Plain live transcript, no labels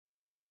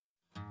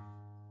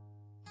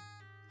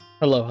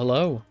Hello,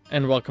 hello,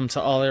 and welcome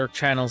to All Air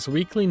Channel's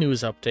weekly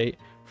news update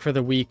for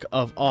the week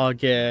of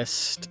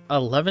August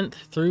 11th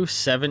through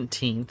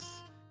 17th.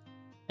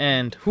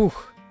 And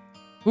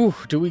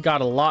do we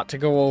got a lot to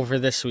go over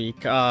this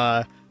week.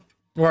 We're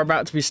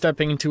about to be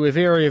stepping into a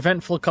very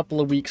eventful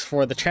couple of weeks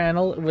for the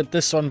channel, with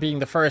this one being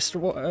the first,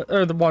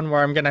 or the one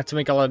where I'm gonna have to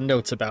make a lot of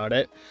notes about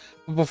it.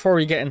 But before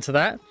we get into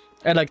that,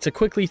 I'd like to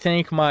quickly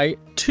thank my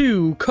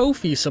two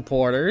Ko-fi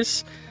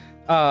supporters.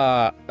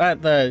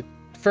 At the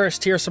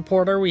first tier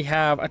supporter, we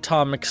have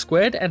Atomic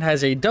Squid, and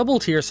as a double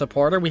tier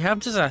supporter, we have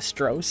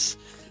Desastros.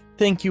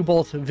 Thank you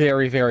both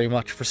very, very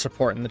much for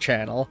supporting the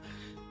channel.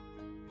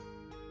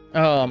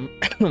 And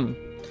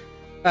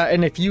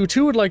if you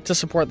too would like to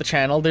support the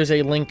channel, there's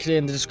a link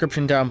in the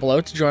description down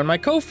below to join my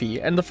Ko-fi.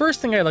 And the first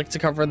thing I'd like to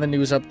cover in the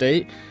news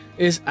update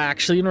is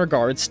actually in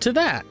regards to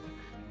that.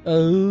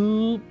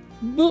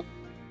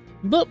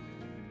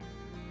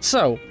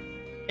 So,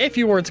 if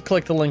you were to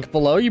click the link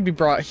below, you'd be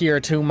brought here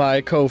to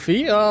my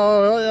Ko-fi.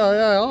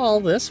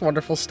 All this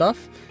wonderful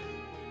stuff.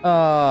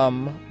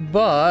 Hang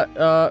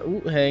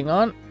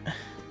on.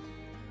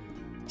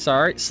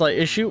 Sorry, slight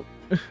issue.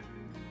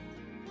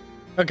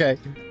 Okay.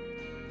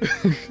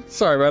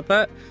 Sorry about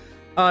that.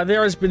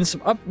 There has been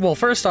some well,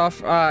 first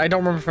off, I don't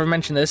remember if I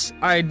mentioned this.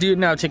 I do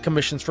now take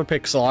commissions for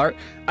pixel art.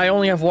 I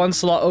only have one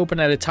slot open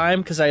at a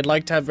time because I'd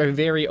like to have a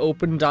very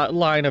open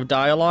line of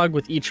dialogue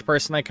with each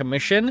person I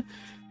commission.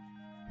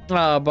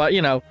 But,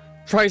 you know,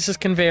 prices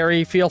can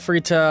vary. Feel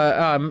free to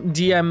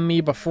DM me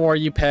before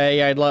you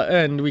pay,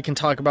 and we can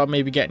talk about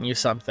maybe getting you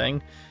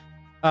something.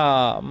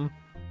 But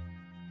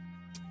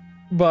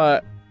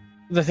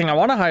the thing I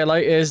want to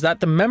highlight is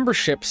that the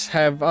memberships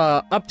have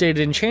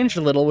updated and changed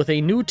a little with a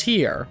new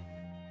tier.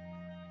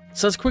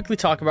 So let's quickly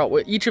talk about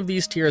what each of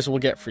these tiers will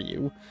get for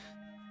you.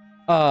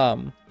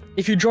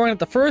 If you join at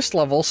the first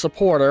level,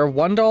 supporter,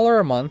 $1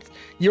 a month,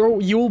 you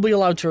will be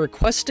allowed to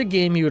request a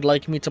game you would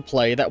like me to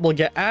play that will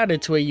get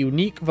added to a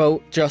unique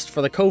vote just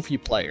for the Ko-fi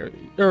player,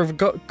 or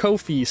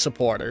Ko-fi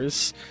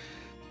supporters.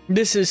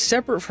 This is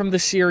separate from the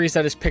series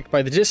that is picked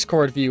by the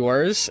Discord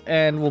viewers,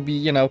 and will be,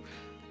 you know,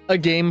 a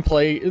game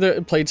played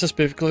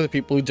specifically to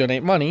people who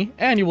donate money,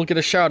 and you will get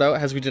a shout out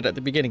as we did at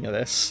the beginning of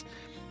this.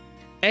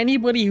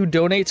 Anybody who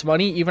donates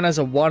money, even as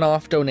a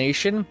one-off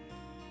donation,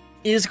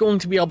 is going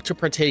to be able to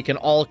partake in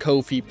all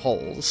Ko-fi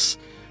polls.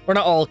 Or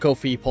not all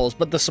Ko-fi polls,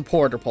 but the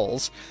supporter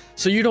polls.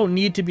 So you don't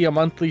need to be a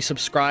monthly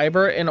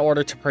subscriber in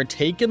order to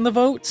partake in the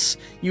votes.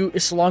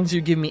 As long as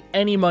you give me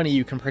any money,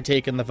 you can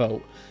partake in the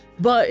vote.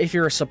 But if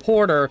you're a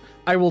supporter,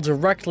 I will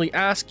directly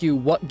ask you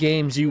what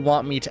games you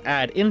want me to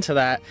add into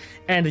that,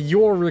 and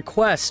your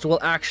request will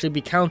actually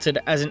be counted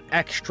as an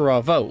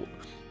extra vote.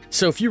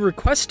 So if you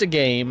request a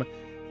game,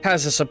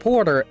 has a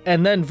supporter,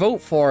 and then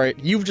vote for it,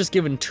 you've just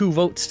given 2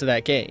 votes to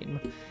that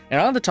game. And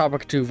on the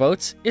topic of 2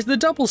 votes is the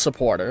double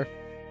supporter.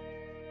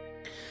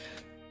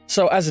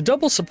 So as a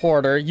double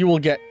supporter, you will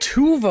get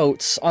 2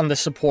 votes on the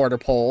supporter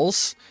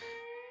polls,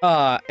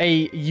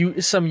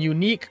 some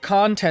unique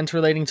content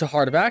relating to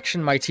Heart of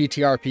Action, my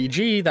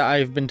TTRPG that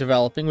I've been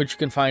developing, which you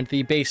can find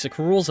the basic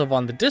rules of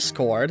on the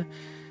Discord.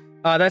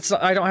 I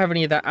don't have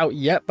any of that out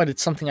yet, but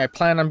it's something I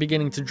plan on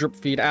beginning to drip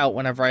feed out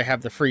whenever I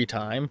have the free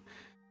time.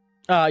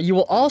 You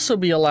will also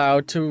be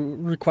allowed to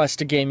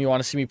request a game you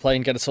want to see me play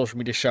and get a social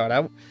media shout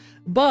out.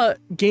 But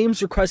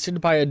games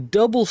requested by a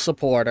double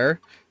supporter,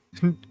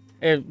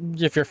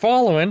 if you're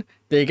following,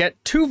 they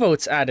get 2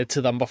 votes added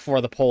to them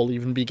before the poll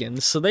even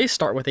begins, so they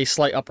start with a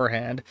slight upper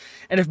hand.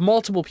 And if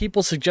multiple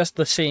people suggest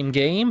the same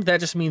game, that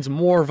just means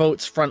more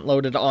votes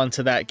front-loaded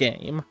onto that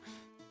game.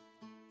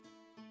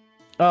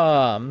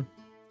 Then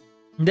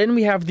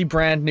we have the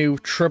brand new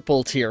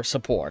triple tier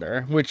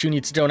supporter, which you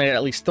need to donate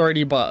at least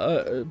 30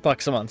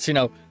 bucks a month. So, you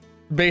know,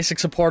 basic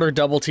supporter,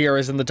 double tier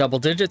is in the double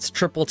digits,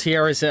 triple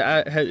tier is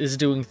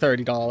doing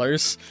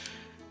 $30.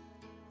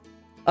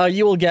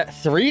 You will get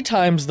 3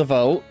 times the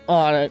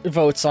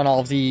votes on all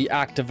of the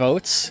active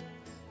votes.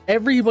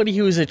 Everybody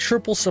who is a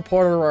triple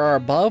supporter or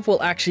above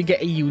will actually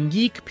get a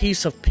unique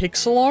piece of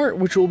pixel art,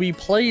 which will be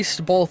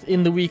placed both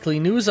in the weekly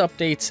news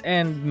updates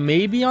and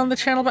maybe on the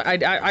channel, but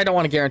I don't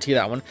want to guarantee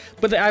that one.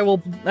 But I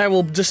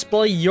will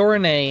display your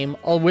name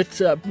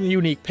with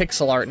unique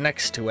pixel art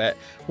next to it,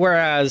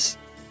 whereas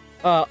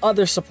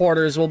other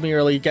supporters will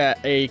merely get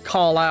a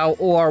call out,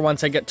 or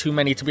once I get too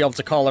many to be able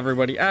to call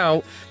everybody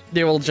out,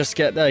 they will just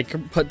get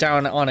like put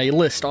down on a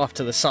list off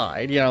to the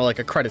side, you know, like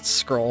a credits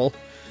scroll.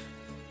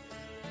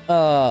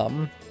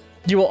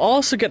 You will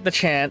also get the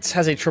chance,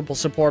 as a triple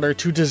supporter,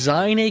 to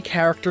design a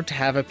character to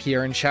have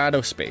appear in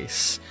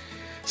Shadowspace.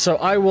 So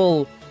I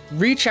will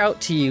reach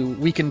out to you,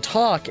 we can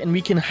talk, and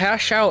we can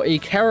hash out a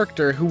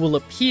character who will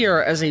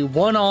appear as a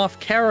one-off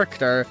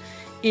character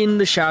in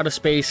the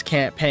Shadowspace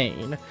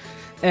campaign.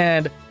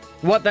 And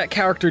what that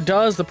character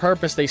does, the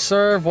purpose they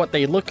serve, what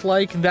they look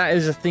like, that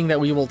is a thing that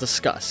we will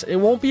discuss. It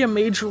won't be a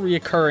major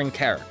reoccurring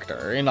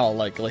character, in all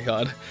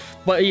likelihood.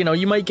 But, you know,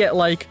 you might get,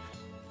 like,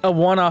 a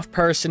one-off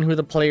person who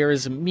the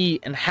players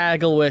meet and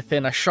haggle with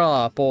in a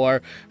shop,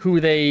 or who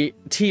they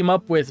team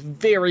up with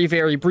very,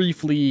 very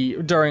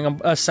briefly during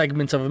a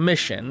segment of a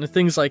mission,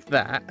 things like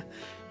that.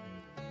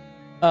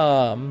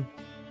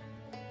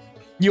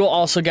 You'll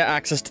also get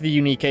access to the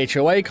unique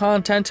HOA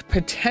content.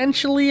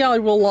 Potentially, I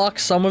will lock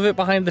some of it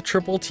behind the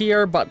triple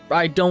tier, but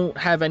I don't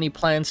have any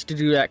plans to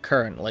do that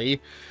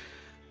currently.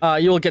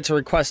 You'll get to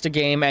request a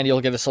game, and you'll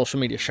get a social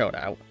media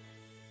shout-out.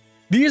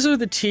 These are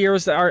the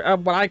tiers that are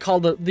what I call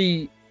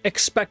the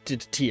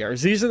expected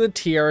tiers. These are the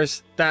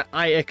tiers that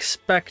I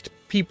expect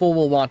people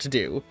will want to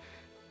do.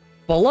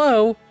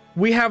 Below,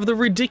 we have the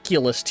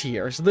ridiculous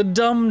tiers, the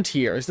dumb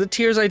tiers, the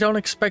tiers I don't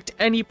expect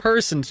any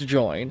person to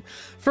join.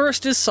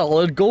 First is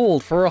Solid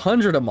Gold for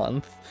 100 a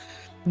month.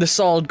 The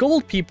Solid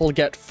Gold people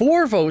get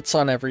 4 votes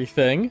on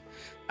everything.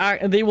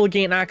 They will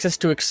gain access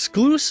to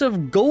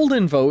exclusive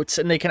golden votes,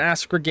 and they can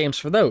ask for games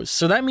for those.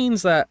 So that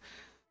means that,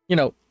 you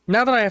know,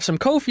 now that I have some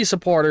Ko-fi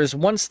supporters,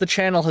 once the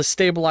channel has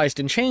stabilized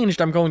and changed,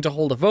 I'm going to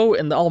hold a vote,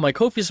 and all my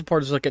Ko-fi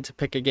supporters will get to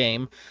pick a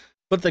game.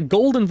 But the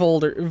golden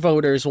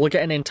voters will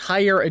get an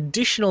entire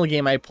additional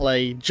game I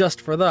play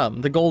just for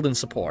them, the golden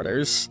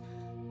supporters.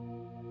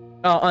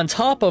 On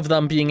top of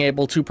them being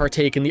able to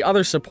partake in the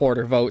other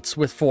supporter votes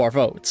with 4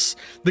 votes.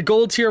 The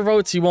gold tier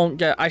votes you won't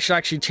get. I should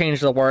actually change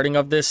the wording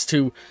of this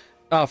to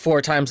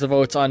 4 times the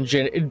votes on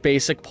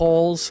basic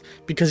polls,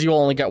 because you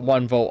only get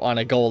 1 vote on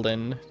a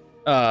golden,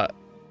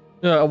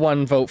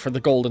 1 vote for the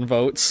golden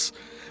votes.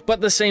 But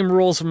the same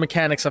rules and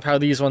mechanics of how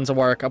these ones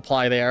work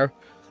apply there.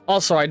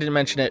 Also, I didn't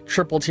mention it,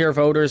 triple tier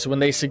voters, when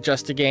they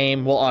suggest a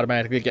game, will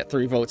automatically get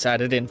 3 votes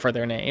added in for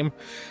their name.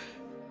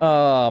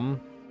 Or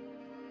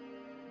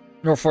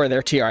for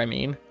their tier, I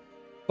mean.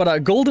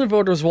 But golden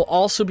voters will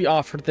also be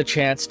offered the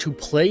chance to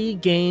play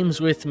games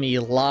with me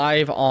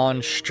live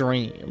on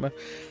stream.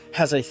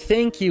 As a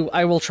thank you,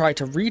 I will try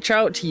to reach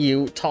out to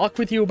you, talk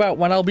with you about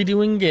when I'll be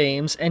doing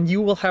games, and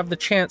you will have the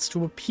chance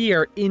to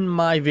appear in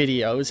my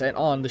videos and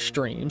on the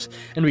streams,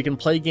 and we can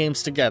play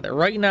games together.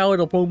 Right now,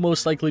 it'll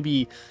most likely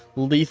be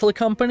Lethal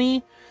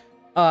Company,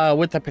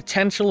 with the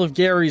potential of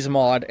Garry's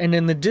Mod, and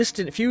in the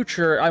distant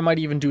future, I might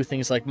even do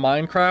things like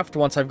Minecraft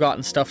once I've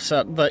gotten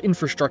the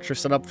infrastructure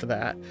set up for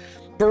that.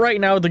 But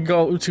right now, the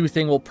go-to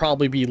thing will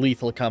probably be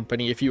Lethal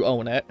Company if you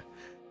own it.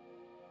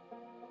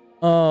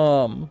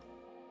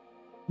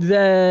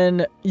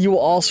 Then you will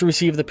also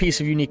receive the piece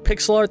of unique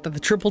pixel art that the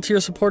triple tier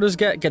supporters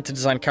get to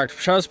design character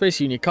for Shadow Space,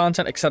 unique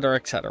content, etc,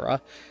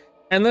 etc.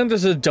 And then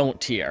there's a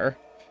don't tier,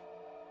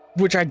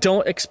 which I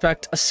don't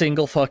expect a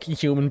single fucking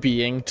human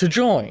being to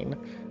join.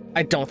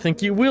 I don't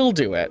think you will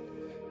do it.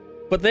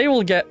 But they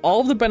will get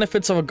all of the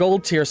benefits of a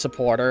gold tier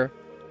supporter,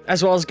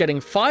 as well as getting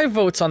 5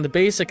 votes on the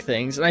basic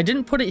things, and I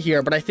didn't put it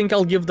here, but I think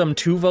I'll give them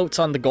 2 votes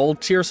on the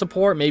gold tier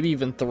support, maybe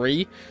even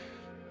 3.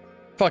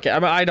 Fuck it,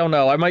 I don't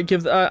know. I might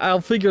give...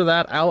 I'll figure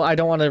that out. I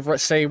don't want to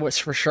say what's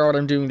for sure what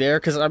I'm doing there,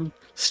 because I'm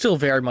still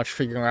very much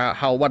figuring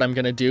out what I'm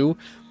going to do.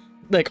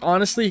 Like,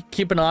 honestly,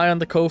 keep an eye on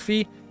the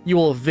Ko-fi. You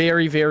will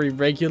very, very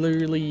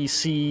regularly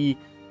see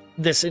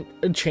this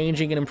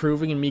changing and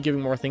improving and me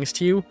giving more things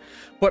to you.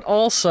 But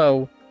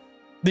also,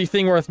 the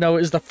thing worth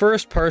noting is the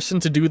first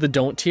person to do the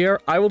don't tier,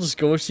 I will just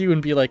go to you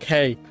and be like,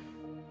 hey,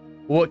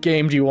 what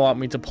game do you want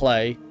me to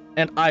play?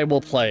 And I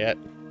will play it.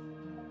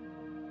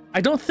 I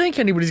don't think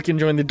anybody's gonna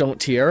join the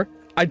don't tier.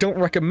 I don't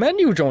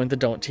recommend you join the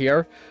don't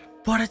tier,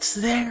 but it's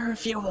there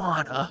if you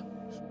wanna.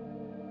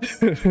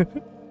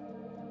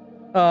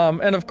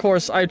 And of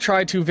course, I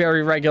try to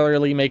very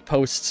regularly make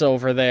posts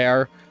over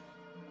there.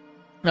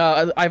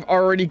 I've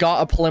already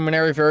got a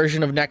preliminary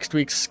version of next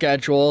week's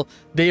schedule.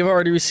 They've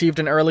already received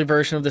an early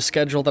version of the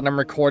schedule that I'm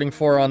recording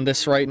for on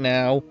this right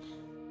now.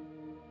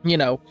 You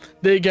know,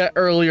 they get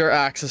earlier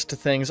access to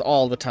things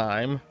all the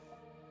time.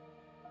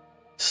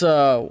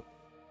 So...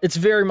 it's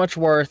very much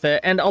worth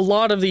it, and a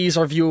lot of these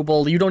are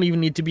viewable. You don't even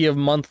need to be a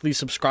monthly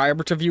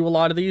subscriber to view a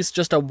lot of these.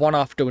 Just a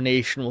one-off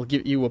donation will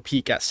give you a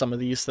peek at some of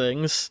these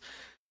things.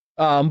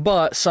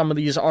 But some of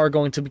these are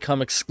going to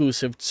become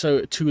exclusive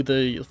to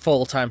the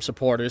full-time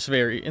supporters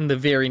in the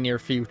very near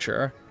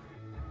future.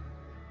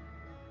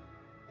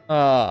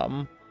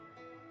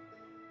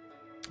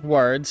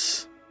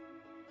 Words.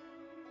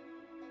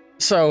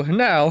 So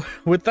now,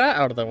 with that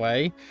out of the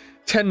way,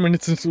 10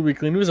 minutes into the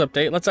weekly news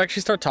update, let's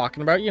actually start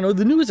talking about, you know,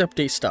 the news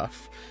update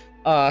stuff.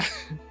 I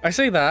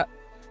say that.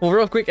 Well,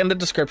 real quick, in the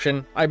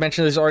description, I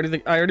mentioned I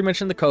already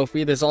mentioned the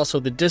Ko-fi. There's also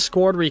the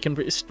Discord where you can,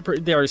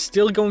 there are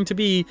still going to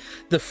be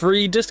the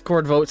free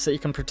Discord votes that you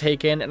can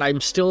partake in, and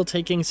I'm still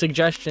taking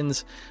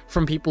suggestions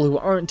from people who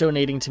aren't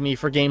donating to me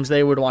for games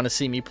they would want to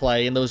see me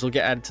play, and those will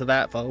get added to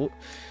that vote.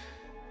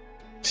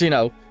 So, you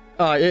know,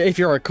 if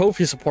you're a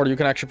Ko-fi supporter, you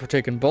can actually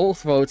partake in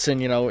both votes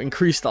and, you know,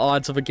 increase the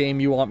odds of a game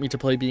you want me to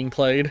play being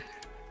played.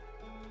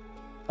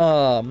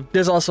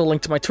 There's also a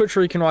link to my Twitch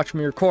where you can watch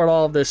me record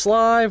all of this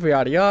live,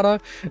 yada yada.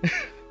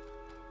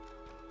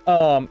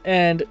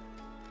 And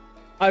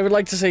I would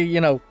like to say,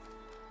 you know,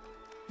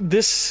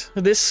 this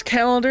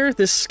calendar,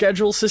 this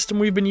schedule system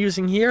we've been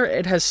using here,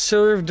 it has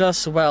served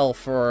us well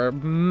for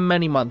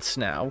many months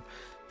now.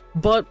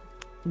 But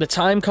the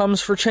time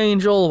comes for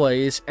change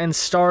always, and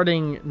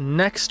starting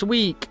next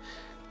week,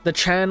 the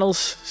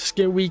channel's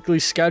weekly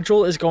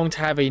schedule is going to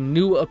have a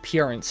new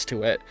appearance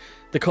to it.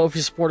 The Ko-fi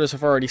supporters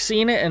have already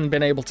seen it and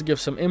been able to give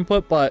some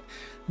input, but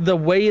the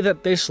way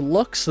that this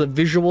looks, the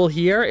visual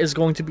here, is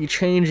going to be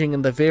changing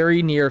in the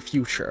very near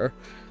future.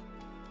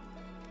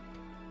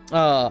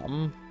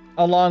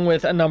 Along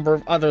with a number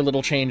of other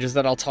little changes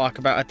that I'll talk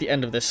about at the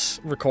end of this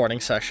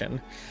recording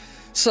session.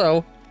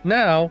 So,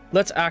 now,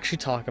 let's actually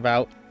talk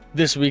about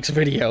this week's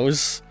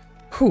videos.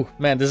 Whew,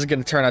 man, this is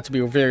going to turn out to be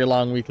a very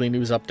long weekly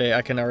news update,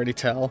 I can already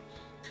tell.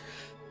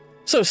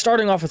 So,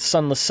 starting off with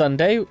Sunless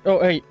Sunday.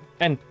 Oh, hey,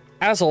 and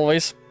as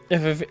always,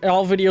 if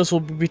all videos will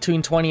be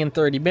between 20 and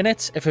 30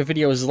 minutes. If a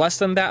video is less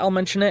than that, I'll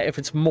mention it. If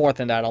it's more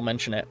than that, I'll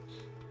mention it.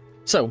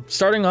 So,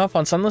 starting off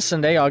on Sunless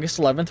Sunday, August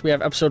 11th, we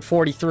have episode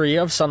 43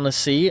 of Sunless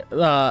Sea,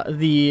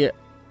 the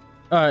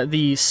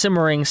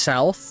Simmering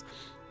South,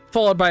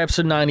 followed by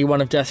episode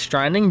 91 of Death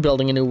Stranding,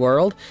 Building a New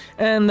World,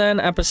 and then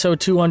episode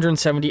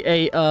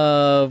 278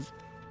 of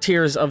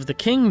Tears of the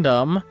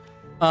Kingdom,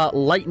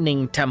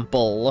 Lightning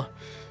Temple.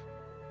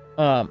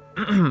 Sorry,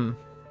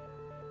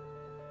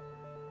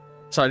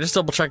 just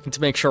double checking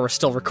to make sure we're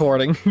still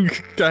recording.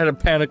 I had a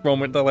panic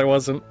moment that I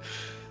wasn't.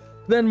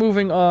 Then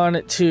moving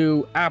on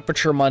to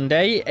Aperture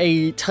Monday,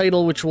 a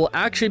title which will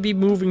actually be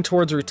moving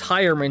towards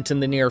retirement in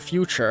the near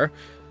future.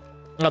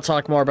 I'll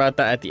talk more about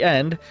that at the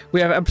end.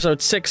 We have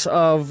episode 6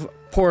 of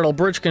Portal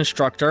Bridge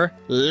Constructor,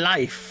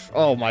 Life.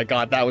 Oh my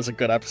god, that was a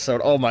good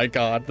episode. Oh my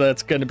god,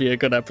 that's gonna be a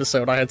good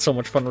episode. I had so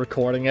much fun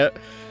recording it.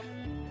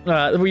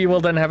 We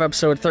will then have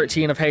episode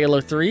 13 of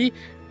Halo 3,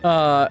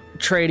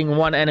 Trading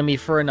One Enemy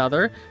for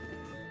Another.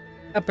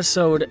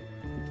 Episode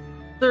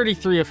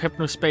 33 of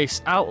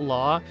Hypnospace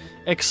Outlaw,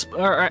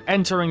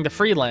 Entering the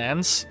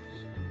Freelands.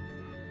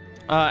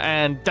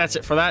 And that's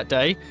it for that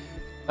day.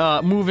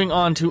 Moving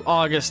on to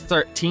August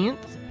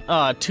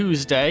 13th,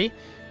 Tuesday,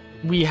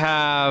 we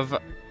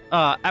have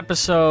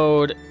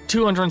episode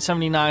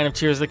 279 of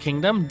Tears of the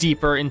Kingdom,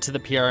 Deeper into the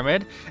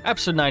Pyramid,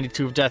 episode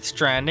 92 of Death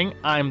Stranding,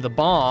 I'm the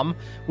Bomb,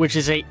 which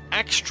is a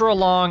extra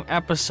long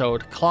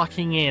episode,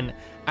 clocking in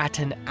at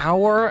 1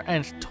 hour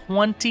and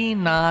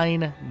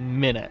 29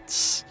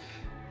 minutes.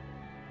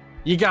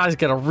 You guys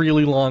get a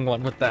really long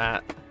one with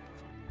that.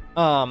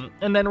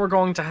 And then we're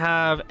going to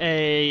have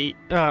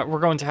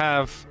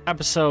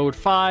episode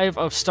 5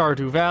 of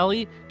Stardew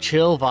Valley,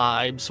 Chill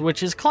Vibes,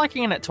 which is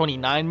clocking in at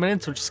 29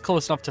 minutes, which is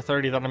close enough to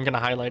 30 that I'm going to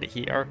highlight it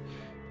here.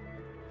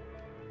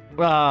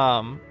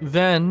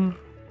 Then,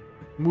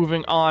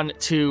 moving on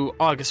to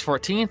August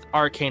 14th,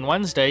 Arcane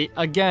Wednesday,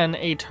 again,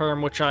 a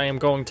term which I am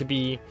going to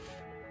be,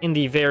 in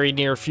the very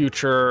near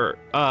future,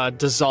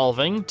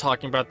 dissolving,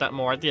 talking about that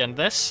more at the end of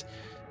this.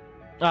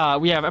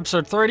 We have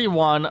episode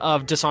 31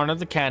 of Dishonored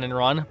the Canon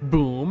Run,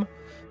 Boom,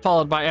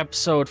 followed by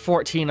episode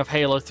 14 of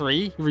Halo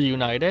 3,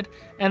 Reunited,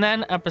 and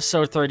then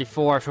episode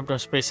 34 of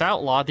Hypnospace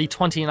Outlaw, the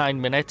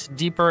 29-minute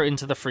Deeper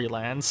into the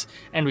Freelands,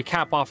 and we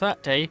cap off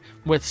that day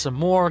with some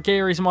more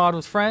Gary's Mod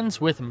with Friends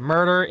with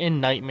Murder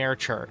in Nightmare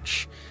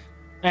Church.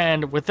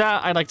 And with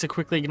that, I'd like to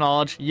quickly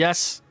acknowledge,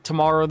 yes,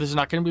 tomorrow there's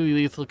not going to be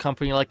Lethal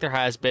Company like there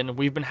has been.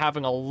 We've been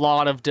having a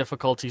lot of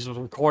difficulties with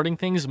recording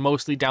things,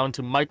 mostly down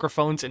to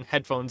microphones and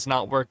headphones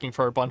not working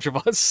for a bunch of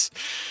us.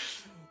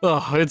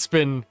 Oh, it's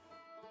been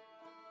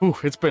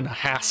a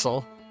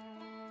hassle.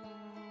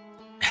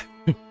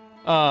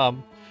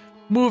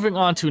 Moving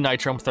on to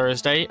Nitro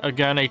Thursday,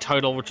 again, a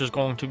title which is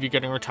going to be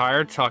getting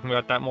retired, talking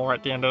about that more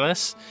at the end of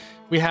this.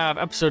 We have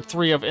episode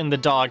 3 of In the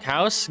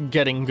Doghouse,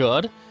 Getting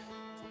Good.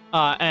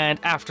 And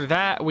after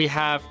that, we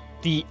have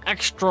the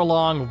extra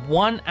long,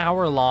 1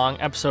 hour long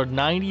episode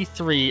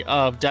 93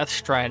 of Death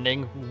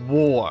Stranding,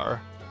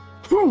 War.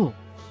 Whew.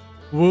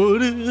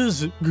 What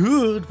is it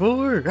good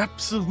for?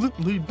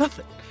 Absolutely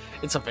nothing.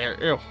 It's a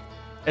very,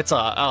 it's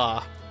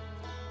a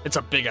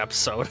big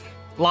episode.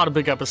 A lot of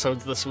big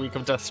episodes this week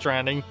of Death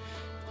Stranding.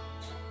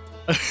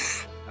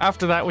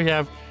 After that, we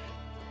have,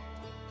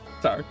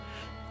 sorry.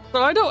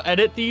 So I don't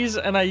edit these,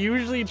 and I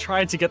usually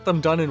try to get them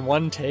done in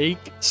one take.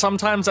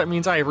 Sometimes that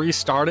means I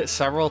restart it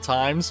several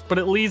times, but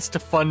it leads to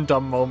fun,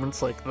 dumb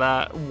moments like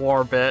that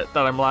war bit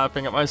that I'm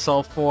laughing at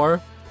myself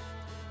for.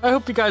 I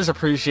hope you guys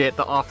appreciate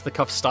the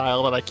off-the-cuff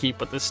style that I keep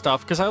with this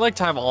stuff, because I like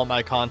to have all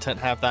my content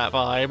have that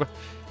vibe.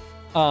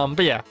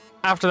 But yeah,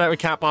 after that we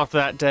cap off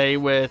that day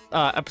with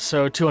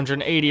episode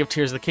 280 of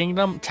Tears of the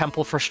Kingdom,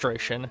 Temple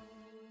Frustration.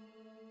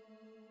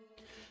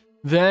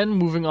 Then,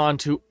 moving on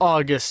to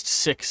August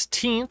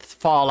 16th,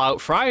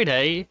 Fallout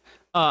Friday.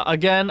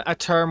 Again, a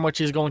term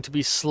which is going to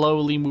be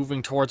slowly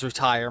moving towards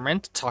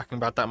retirement. Talking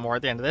about that more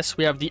at the end of this.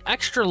 We have the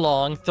extra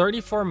long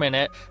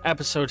 34-minute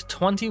episode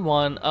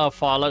 21 of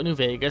Fallout New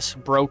Vegas,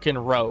 Broken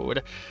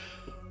Road.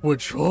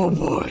 Which, oh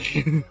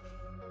boy.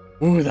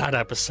 Ooh, that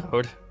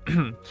episode.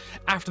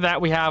 After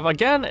that, we have,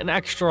 again, an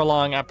extra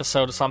long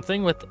episode of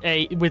something with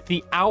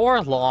the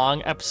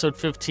hour-long episode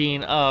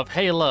 15 of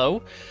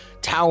Halo,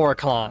 Tower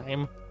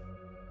Climb.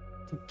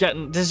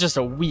 This is just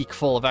a week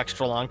full of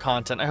extra long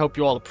content. I hope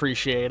you all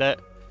appreciate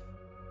it.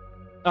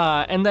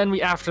 And then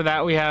after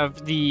that, we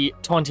have the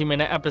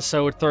 20-minute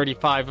episode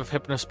 35 of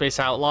Hypnospace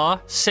Outlaw,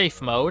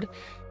 Safe Mode.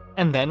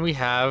 And then we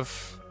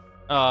have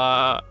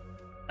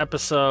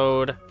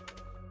episode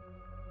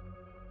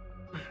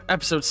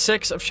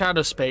 6 of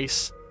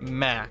Shadowspace,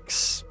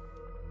 Max,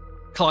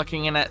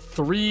 clocking in at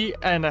 3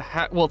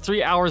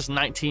 hours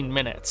 19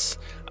 minutes.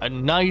 A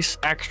nice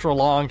extra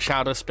long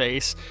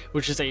Shadowspace,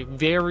 which is a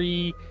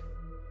very,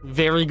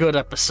 very good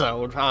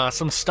episode.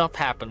 Some stuff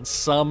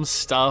happens.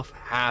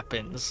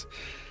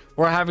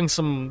 We're having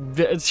some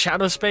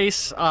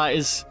Shadowspace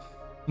is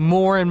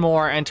more and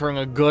more entering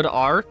a good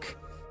arc,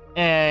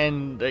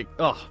 and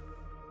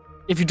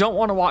if you don't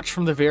want to watch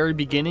from the very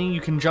beginning, you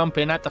can jump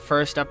in at the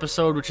first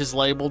episode, which is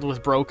labeled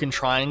with Broken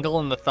Triangle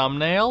in the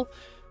thumbnail,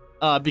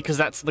 because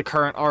that's the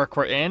current arc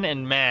we're in,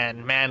 and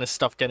man, is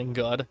stuff getting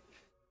good.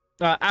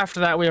 After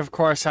that, we of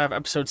course have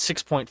episode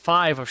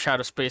 6.5 of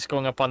Shadowspace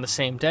going up on the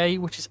same day,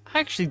 which is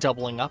actually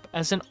doubling up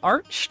as an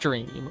art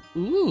stream.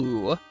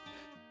 Ooh.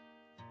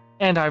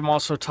 And I'm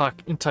also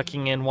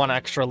tucking in one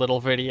extra little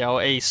video,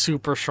 a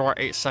super short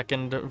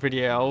 8-second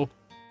video,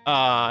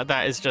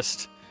 that is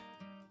just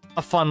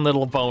a fun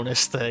little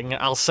bonus thing,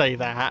 I'll say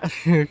that.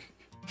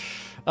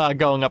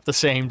 Going up the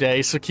same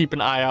day, so keep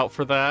an eye out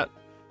for that.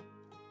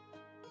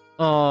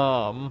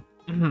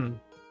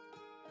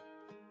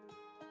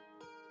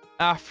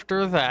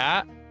 After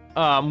that,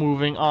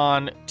 moving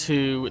on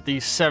to the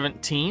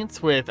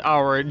 17th with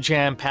our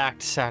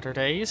jam-packed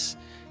Saturdays,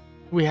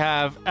 we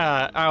have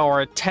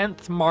our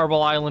 10th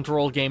Marble Island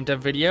Roll Game Dev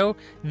video,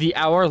 the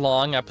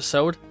hour-long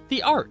episode,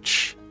 The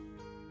Arch.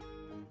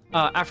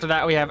 After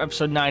that, we have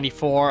episode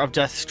 94 of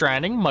Death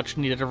Stranding, Much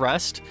Needed a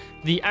Rest,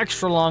 the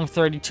extra-long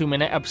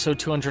 32-minute episode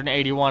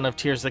 281 of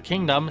Tears of the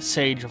Kingdom,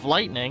 Sage of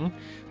Lightning,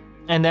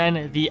 and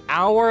then the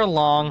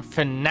hour-long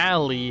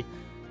finale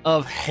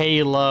of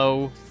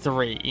Halo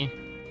 3.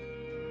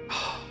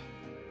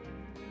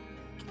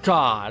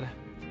 God,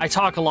 I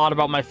talk a lot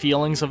about my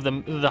feelings of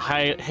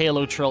the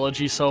Halo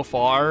trilogy so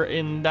far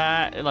in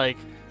that, like,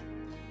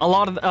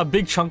 a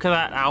big chunk of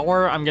that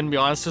hour, I'm gonna be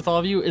honest with all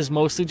of you, is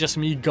mostly just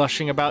me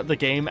gushing about the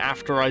game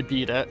after I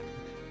beat it.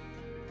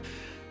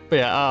 But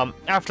yeah,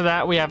 after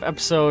that, we have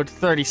episode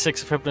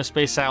 36 of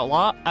Hypnospace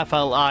Outlaw,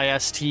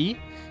 FLIST,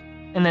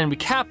 and then we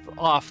cap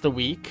off the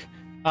week.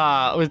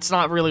 It's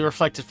not really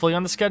reflected fully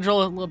on the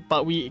schedule,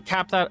 but we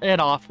cap it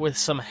off with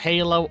some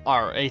Halo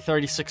art, a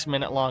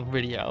 36-minute long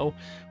video,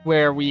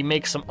 where we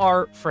make some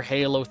art for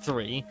Halo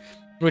 3,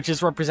 which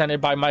is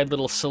represented by my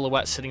little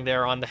silhouette sitting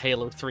there on the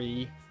Halo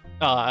 3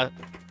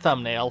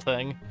 thumbnail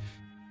thing.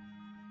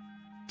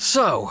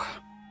 So,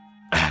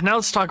 now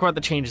let's talk about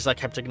the changes I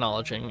kept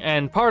acknowledging,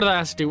 and part of that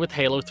has to do with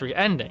Halo 3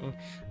 ending.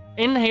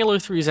 In Halo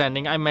 3's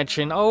ending, I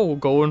mentioned, oh,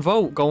 go and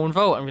vote, I'm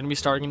going to be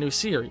starting a new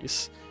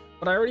series.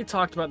 But I already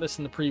talked about this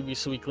in the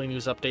previous weekly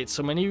news updates,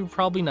 so many of you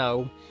probably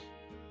know,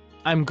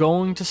 I'm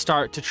going to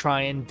start to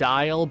try and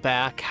dial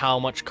back how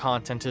much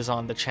content is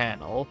on the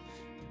channel.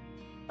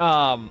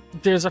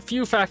 There's a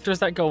few factors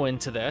that go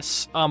into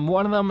this.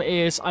 One of them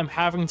is I'm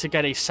having to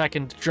get a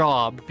second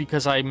job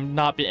because I'm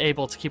not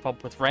able to keep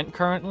up with rent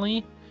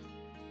currently.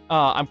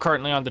 I'm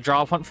currently on the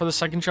job hunt for the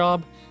second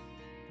job.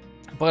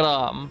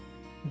 But,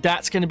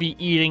 that's going to be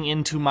eating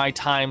into my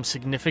time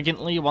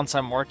significantly once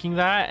I'm working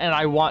that, and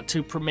I want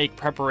to make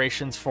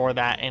preparations for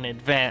that in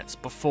advance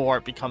before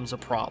it becomes a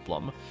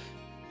problem.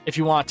 If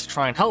you want to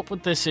try and help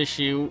with this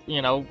issue,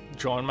 you know,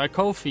 join my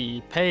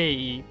Ko-fi,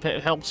 pay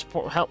help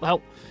support,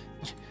 help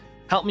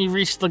me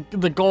reach the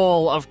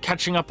goal of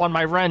catching up on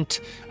my rent.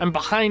 I'm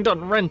behind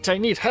on rent. I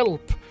need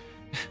help.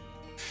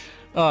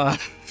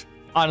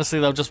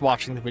 Honestly, though, just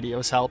watching the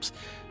videos helps.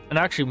 And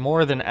actually,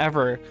 more than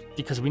ever,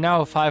 because we now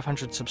have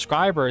 500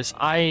 subscribers,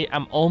 I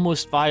am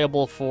almost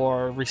viable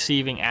for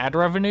receiving ad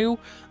revenue.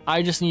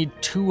 I just need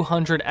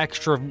 200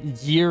 extra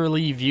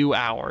yearly view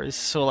hours.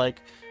 So,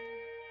 like,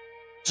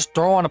 just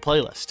throw on a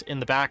playlist in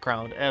the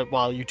background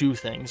while you do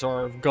things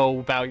or go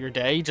about your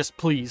day. Just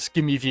please,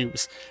 give me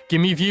views.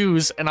 Give me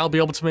views, and I'll be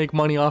able to make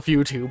money off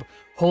YouTube.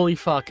 Holy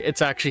fuck,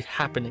 it's actually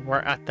happening. We're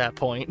at that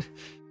point.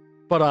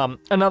 But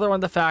another one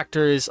of the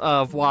factors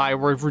of why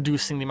we're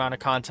reducing the amount of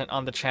content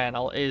on the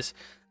channel is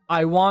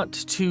I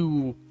want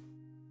to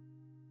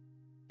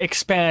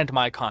expand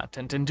my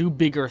content and do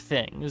bigger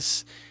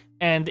things.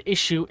 And the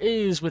issue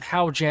is with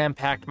how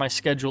jam-packed my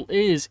schedule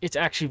is, it's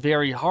actually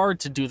very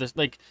hard to do this.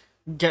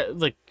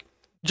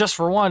 Just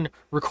for one,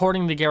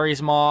 recording the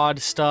Garry's Mod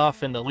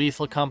stuff and the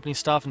Lethal Company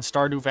stuff and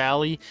Stardew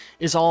Valley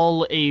is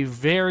all a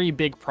very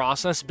big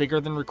process,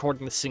 bigger than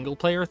recording the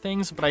single-player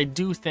things, but I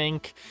do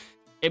think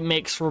it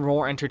makes for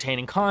more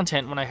entertaining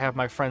content when I have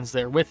my friends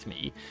there with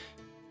me.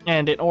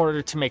 And in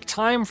order to make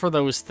time for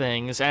those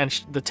things, and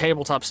the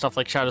tabletop stuff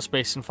like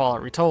Shadowspace and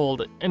Fallout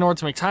Retold, in order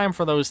to make time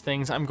for those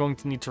things, I'm going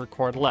to need to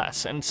record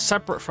less. And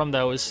separate from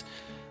those,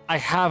 I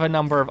have a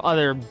number of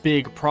other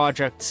big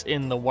projects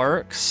in the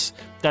works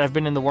that have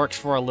been in the works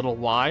for a little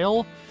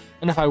while.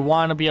 And if I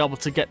want to be able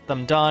to get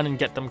them done and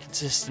get them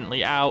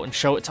consistently out and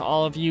show it to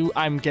all of you,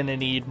 I'm gonna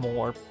need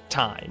more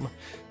time.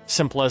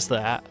 Simple as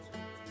that.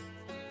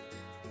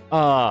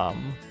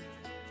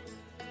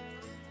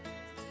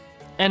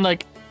 And,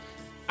 like,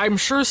 I'm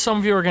sure some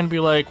of you are going to be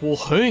like, well,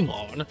 hang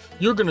on,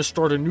 you're going to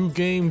start a new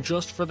game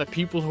just for the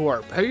people who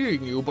are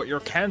paying you, but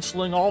you're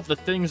canceling all the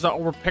things that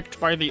were picked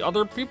by the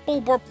other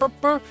people?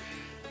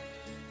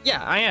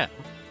 Yeah, I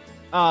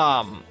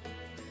am.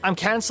 I'm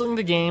canceling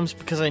the games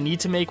because I need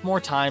to make more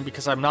time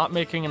because I'm not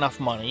making enough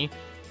money.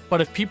 But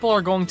if people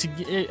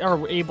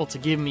are able to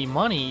give me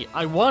money,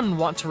 I, one,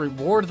 want to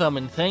reward them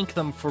and thank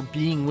them for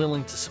being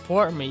willing to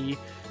support me,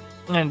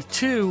 and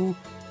two,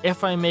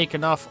 if I make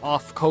enough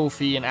off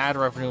Ko-fi and ad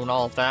revenue and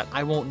all of that,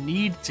 I won't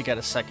need to get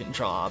a second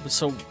job.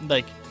 So,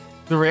 like,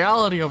 the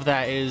reality of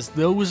that is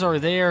those are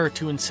there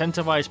to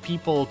incentivize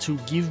people to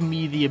give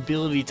me the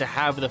ability to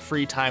have the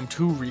free time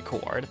to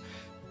record.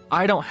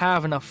 I don't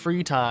have enough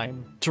free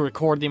time to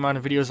record the amount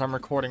of videos I'm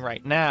recording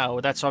right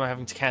now. That's why I'm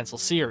having to cancel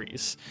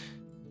series.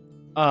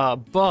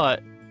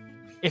 But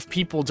if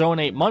people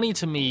donate money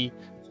to me,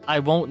 I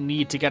won't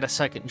need to get a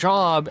second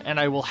job,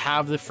 and I will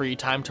have the free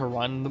time to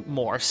run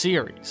more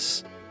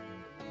series.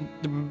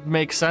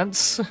 Makes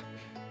sense?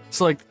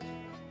 So, like,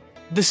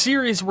 the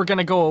series were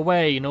gonna go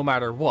away no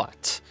matter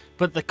what,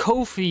 but the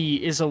Ko-fi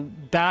is a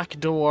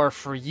backdoor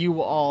for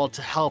you all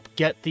to help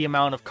get the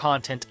amount of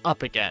content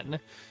up again.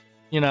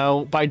 You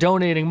know, by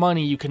donating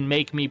money, you can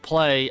make me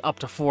play up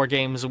to 4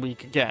 games a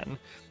week again.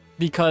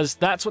 Because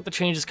that's what the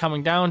change is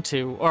coming down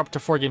to, or up to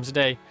 4 games a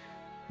day.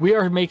 We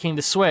are making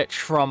the switch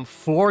from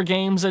 4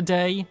 games a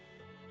day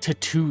to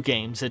 2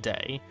 games a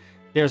day.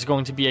 There's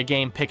going to be a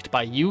game picked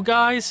by you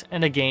guys,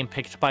 and a game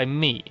picked by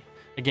me.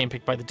 A game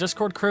picked by the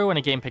Discord crew, and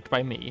a game picked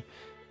by me.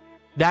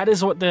 That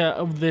is what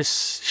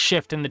this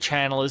shift in the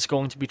channel is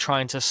going to be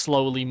trying to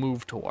slowly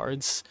move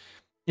towards.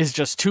 Is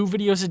just 2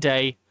 videos a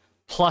day,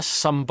 plus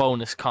some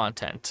bonus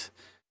content.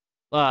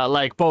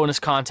 Like, bonus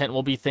content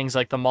will be things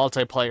like the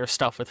multiplayer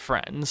stuff with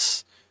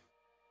friends.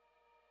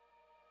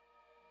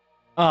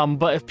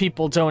 But if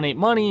people donate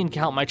money and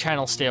help my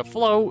channel stay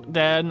afloat,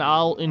 then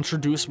I'll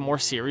introduce more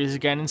series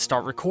again and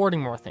start recording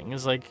more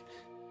things. Like,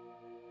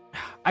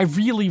 I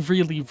really,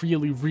 really,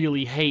 really,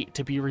 really hate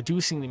to be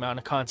reducing the amount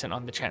of content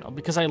on the channel,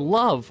 because I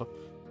love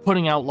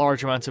putting out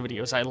large amounts of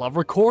videos. I love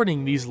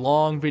recording these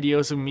long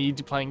videos of me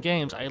playing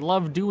games. I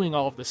love doing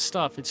all of this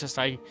stuff. It's just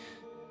I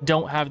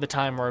don't have the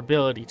time or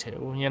ability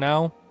to, you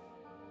know?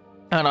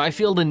 And I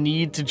feel the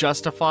need to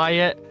justify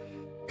it,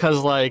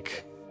 because,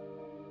 like,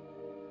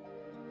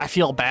 I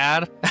feel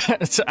bad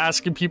to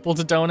asking people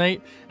to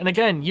donate. And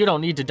again, you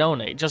don't need to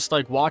donate. Just,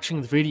 like,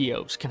 watching the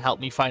videos can help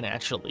me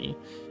financially,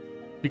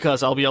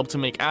 because I'll be able to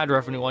make ad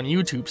revenue on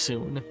YouTube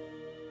soon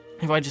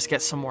if I just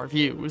get some more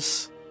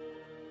views.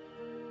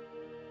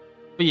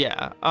 But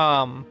yeah,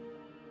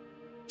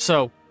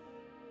 so,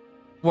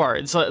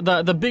 words.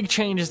 The big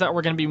changes that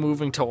we're going to be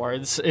moving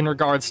towards in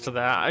regards to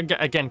that,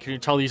 again, can you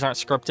tell these aren't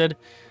scripted?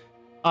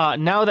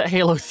 Now that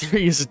Halo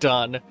 3 is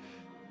done,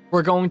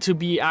 we're going to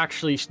be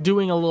actually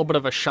doing a little bit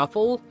of a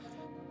shuffle,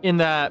 in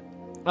that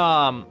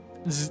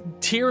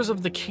Tears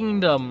of the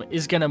Kingdom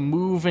is going to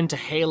move into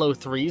Halo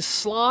 3's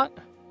slot,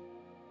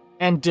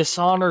 and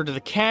Dishonored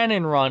the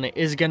Canon Run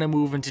is going to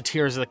move into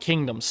Tears of the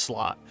Kingdom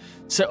slot.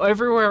 So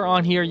everywhere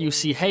on here you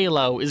see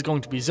Halo is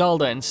going to be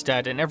Zelda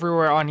instead, and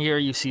everywhere on here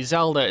you see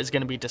Zelda is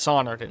going to be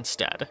Dishonored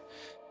instead.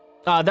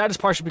 That is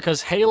partially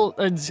because Halo...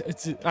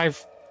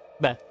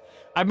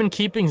 I've been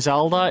keeping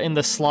Zelda in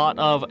the slot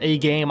of a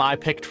game I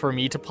picked for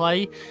me to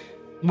play,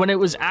 when it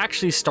was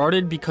actually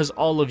started because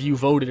all of you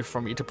voted for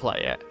me to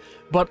play it.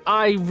 But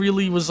I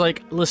really was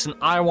like, listen,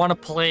 I want to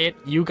play it,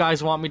 you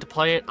guys want me to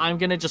play it, I'm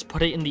gonna just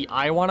put it in the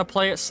I want to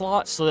play it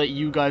slot so that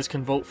you guys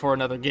can vote for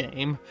another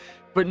game.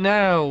 But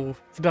now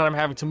that I'm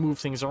having to move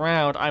things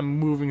around, I'm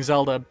moving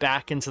Zelda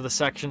back into the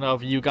section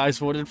of you guys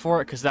voted for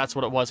it, because that's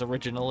what it was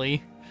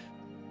originally.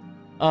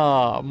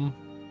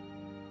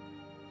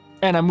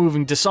 And I'm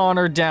moving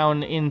Dishonored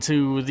down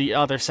into the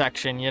other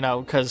section, you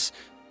know, because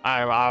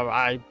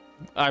I'm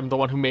the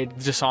one who made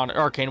Dishonored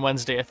Arcane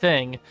Wednesday a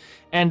thing.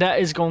 And that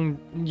is going,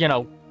 you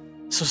know,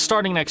 so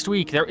starting next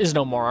week, there is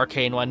no more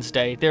Arcane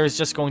Wednesday. There's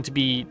just going to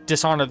be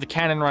Dishonored the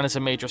Canon Run as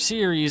a major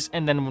series,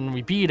 and then when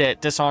we beat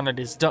it, Dishonored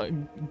is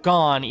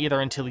gone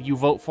either until you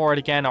vote for it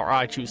again or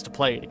I choose to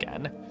play it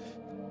again.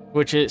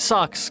 Which it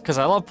sucks, because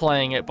I love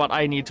playing it, but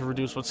I need to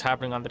reduce what's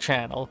happening on the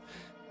channel.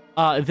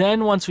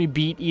 Then once we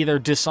beat either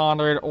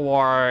Dishonored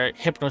or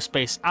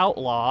Hypnospace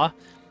Outlaw,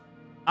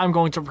 I'm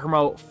going to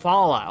promote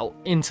Fallout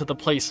into the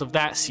place of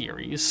that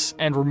series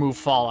and remove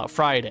Fallout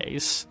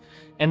Fridays.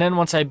 And then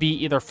once I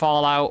beat either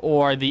Fallout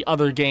or the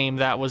other game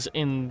that was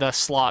in the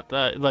slot,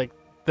 like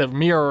the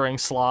mirroring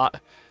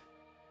slot,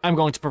 I'm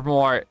going to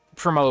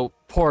promote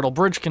Portal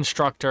Bridge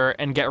Constructor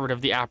and get rid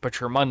of the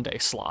Aperture Monday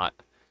slot.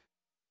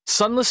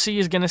 Sunless Sea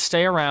is going to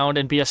stay around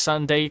and be a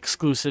Sunday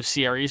exclusive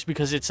series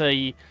because it's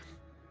a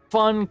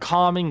fun,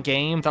 calming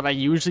game that I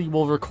usually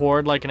will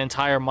record like an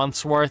entire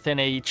month's worth in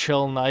a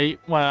chill night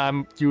when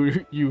I'm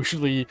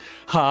usually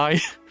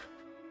high.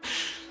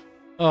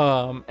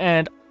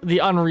 And the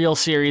Unreal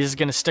series is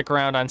going to stick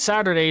around on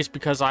Saturdays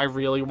because I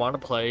really want to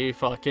play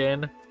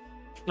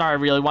I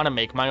really want to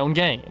make my own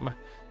game.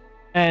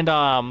 And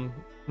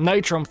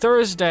Nitrom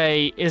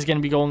Thursday is going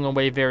to be going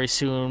away very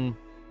soon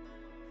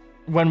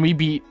when we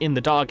beat In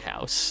the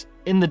Doghouse.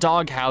 In the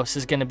Doghouse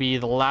is going to be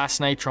the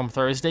last Nitrom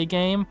Thursday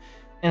game,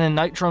 and then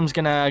Nitrom's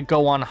going to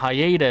go on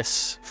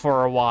hiatus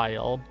for a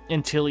while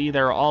until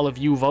either all of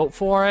you vote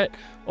for it,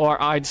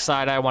 or I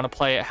decide I want to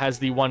play it as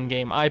the one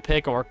game I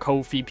pick, or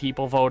Ko-fi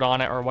people vote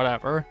on it, or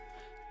whatever.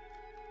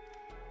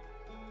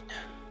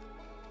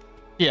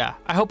 Yeah,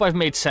 I hope I've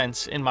made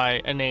sense in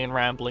my inane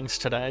ramblings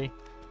today.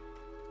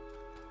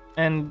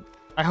 And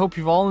I hope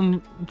you've all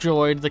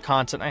enjoyed the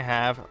content I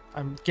have.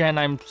 Again,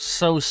 I'm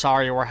so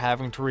sorry we're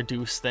having to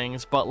reduce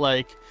things, but,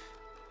 like,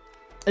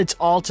 it's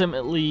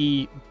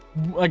ultimately,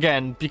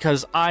 again,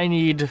 because I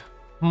need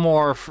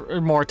more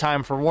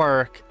time for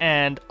work,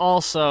 and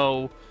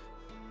also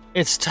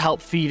it's to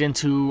help feed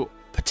into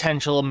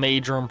potential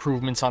major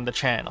improvements on the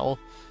channel.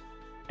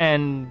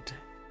 And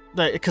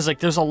because, like,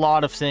 there's a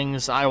lot of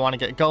things I want to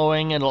get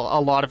going, and a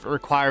lot of it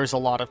requires a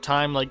lot of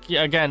time. Like,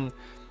 again,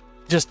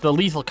 just the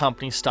Lethal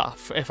Company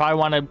stuff. If I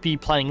want to be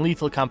playing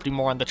Lethal Company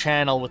more on the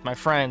channel with my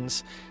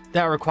friends,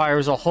 that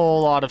requires a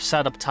whole lot of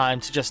setup time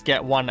to just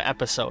get one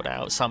episode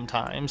out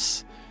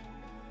sometimes.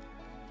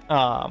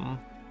 Yeah.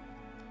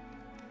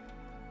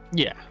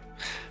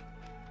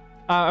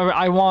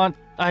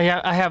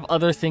 I have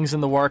other things in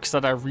the works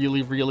that I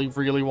really, really,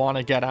 really want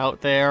to get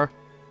out there.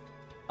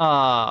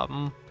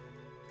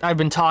 I've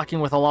been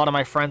talking with a lot of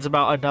my friends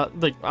about,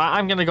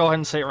 I'm going to go ahead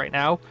and say it right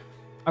now.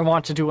 I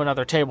want to do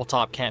another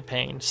tabletop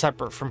campaign,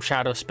 separate from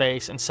Shadow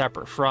Space and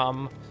separate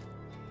from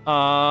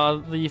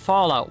the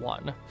Fallout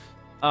one.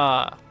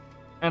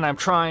 And I'm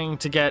trying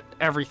to get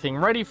everything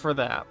ready for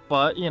that,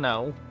 but, you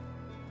know,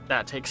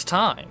 that takes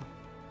time.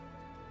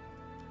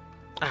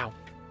 Ow. I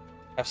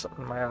have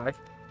something in my eye.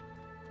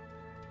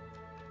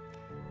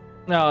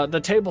 Now,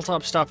 the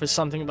tabletop stuff is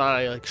something that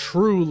I, like,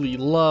 truly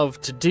love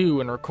to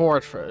do and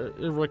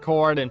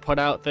record and put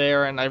out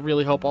there, and I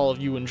really hope all of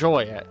you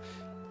enjoy it.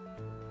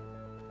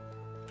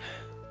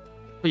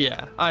 But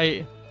yeah,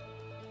 I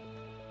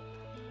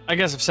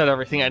guess I've said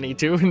everything I need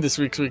to in this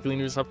week's Weekly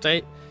News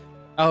Update.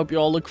 I hope you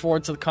all look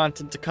forward to the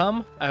content to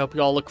come. I hope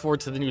you all look forward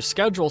to the new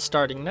schedule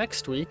starting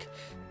next week.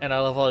 And I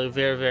love all of you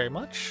very, very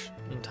much.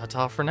 And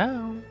ta-ta for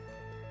now.